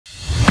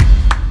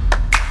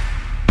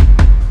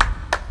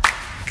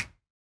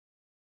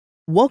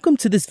Welcome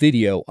to this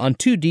video on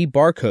 2D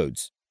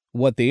barcodes,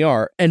 what they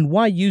are and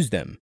why use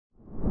them.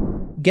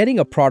 Getting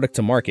a product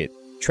to market,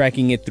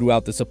 tracking it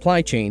throughout the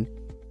supply chain,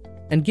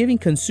 and giving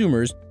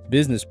consumers,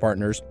 business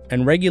partners,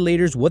 and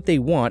regulators what they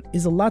want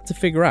is a lot to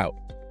figure out.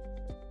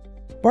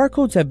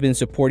 Barcodes have been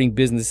supporting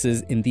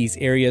businesses in these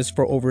areas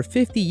for over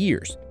 50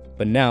 years,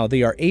 but now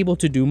they are able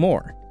to do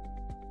more.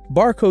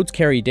 Barcodes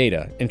carry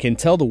data and can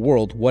tell the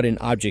world what an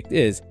object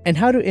is and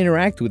how to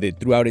interact with it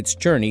throughout its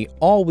journey,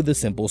 all with a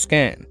simple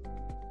scan.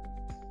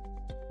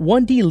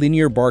 1D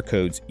linear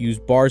barcodes use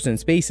bars and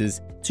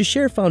spaces to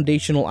share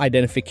foundational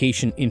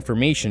identification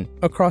information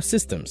across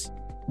systems.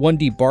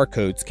 1D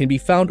barcodes can be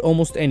found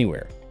almost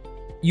anywhere.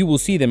 You will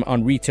see them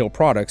on retail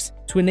products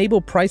to enable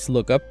price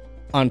lookup,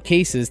 on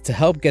cases to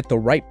help get the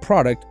right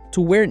product to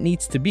where it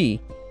needs to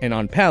be, and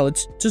on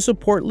pallets to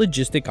support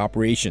logistic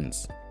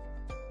operations.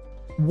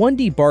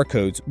 1D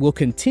barcodes will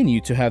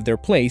continue to have their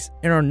place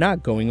and are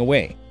not going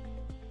away.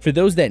 For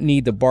those that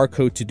need the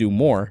barcode to do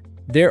more,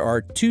 there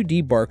are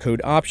 2D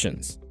barcode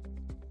options.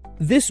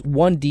 This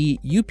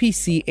 1D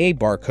UPC-A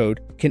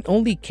barcode can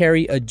only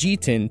carry a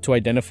GTIN to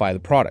identify the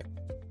product.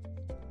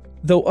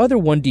 Though other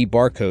 1D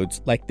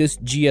barcodes, like this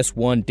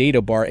GS1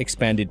 data bar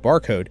expanded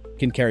barcode,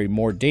 can carry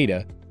more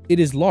data, it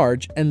is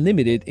large and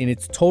limited in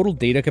its total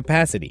data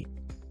capacity.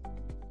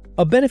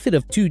 A benefit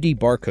of 2D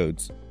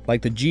barcodes,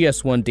 like the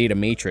GS1 data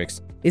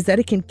matrix, is that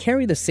it can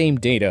carry the same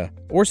data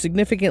or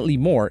significantly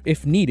more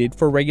if needed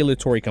for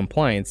regulatory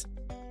compliance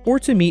or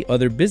to meet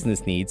other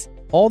business needs,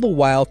 all the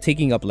while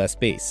taking up less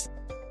space.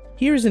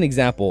 Here's an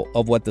example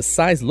of what the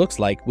size looks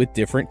like with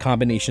different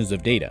combinations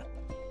of data.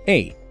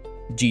 A.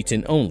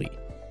 GTIN only.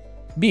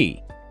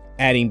 B.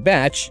 Adding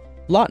batch,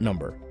 lot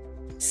number.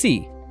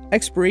 C.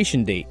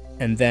 Expiration date,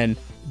 and then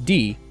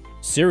D.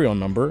 Serial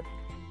number.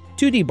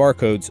 2D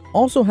barcodes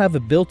also have a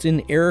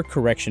built-in error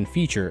correction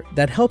feature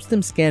that helps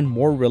them scan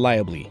more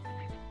reliably.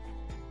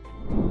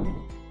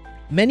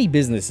 Many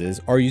businesses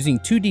are using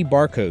 2D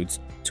barcodes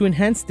to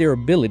enhance their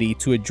ability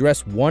to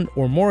address one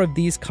or more of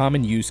these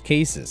common use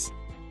cases.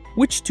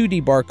 Which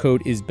 2D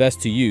barcode is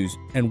best to use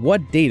and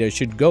what data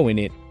should go in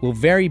it will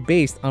vary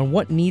based on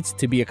what needs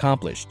to be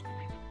accomplished.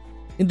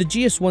 In the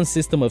GS1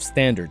 system of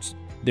standards,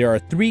 there are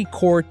three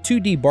core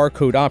 2D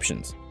barcode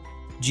options: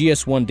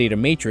 GS1 Data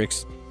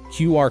Matrix,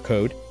 QR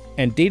Code,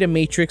 and Data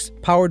Matrix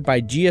powered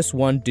by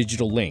GS1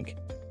 Digital Link.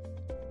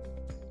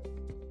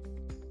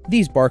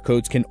 These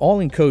barcodes can all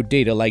encode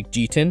data like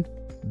GTIN,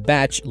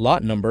 batch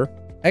lot number,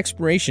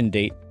 expiration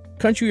date,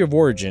 country of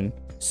origin,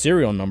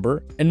 serial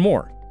number, and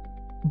more.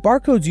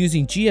 Barcodes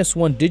using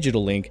GS1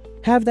 Digital Link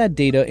have that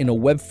data in a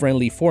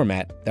web-friendly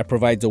format that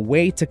provides a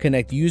way to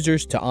connect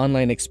users to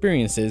online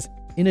experiences,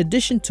 in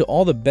addition to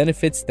all the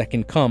benefits that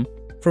can come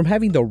from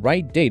having the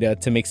right data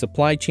to make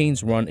supply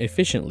chains run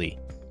efficiently.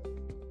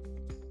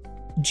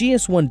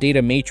 GS1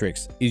 Data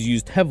Matrix is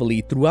used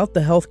heavily throughout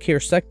the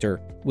healthcare sector,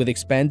 with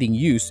expanding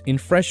use in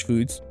fresh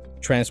foods,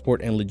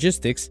 transport and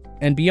logistics,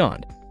 and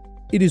beyond.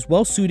 It is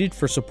well suited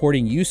for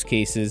supporting use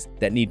cases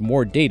that need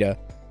more data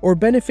or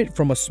benefit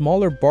from a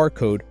smaller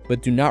barcode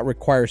but do not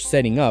require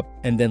setting up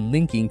and then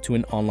linking to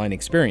an online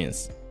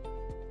experience.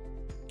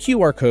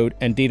 QR Code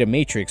and Data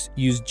Matrix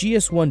use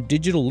GS1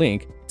 Digital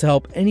Link to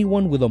help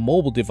anyone with a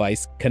mobile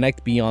device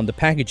connect beyond the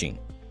packaging.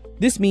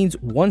 This means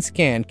one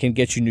scan can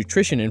get you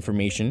nutrition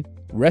information,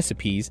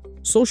 recipes,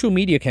 social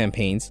media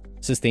campaigns,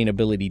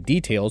 sustainability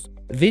details,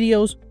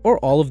 videos, or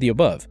all of the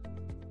above.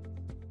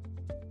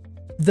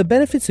 The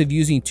benefits of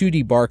using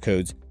 2D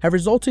barcodes have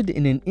resulted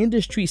in an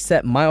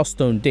industry-set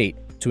milestone date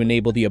to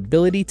enable the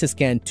ability to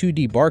scan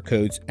 2D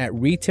barcodes at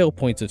retail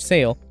points of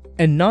sale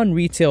and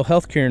non-retail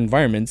healthcare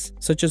environments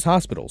such as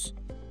hospitals.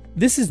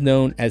 This is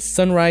known as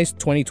Sunrise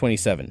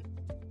 2027.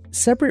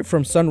 Separate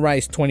from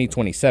Sunrise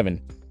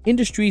 2027,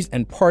 industries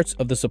and parts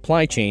of the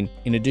supply chain,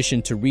 in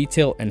addition to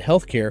retail and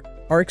healthcare,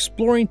 are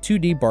exploring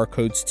 2D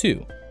barcodes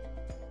too.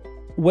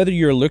 Whether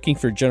you're looking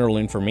for general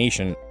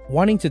information,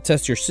 wanting to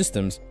test your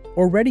systems,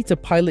 or ready to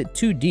pilot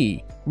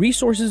 2D,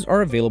 resources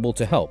are available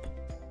to help.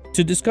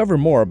 To discover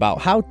more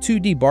about how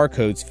 2D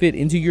barcodes fit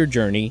into your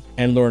journey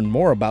and learn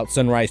more about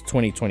Sunrise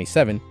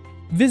 2027,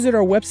 visit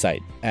our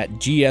website at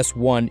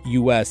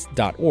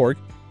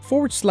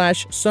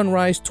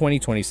gs1us.org/Sunrise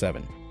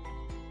 2027.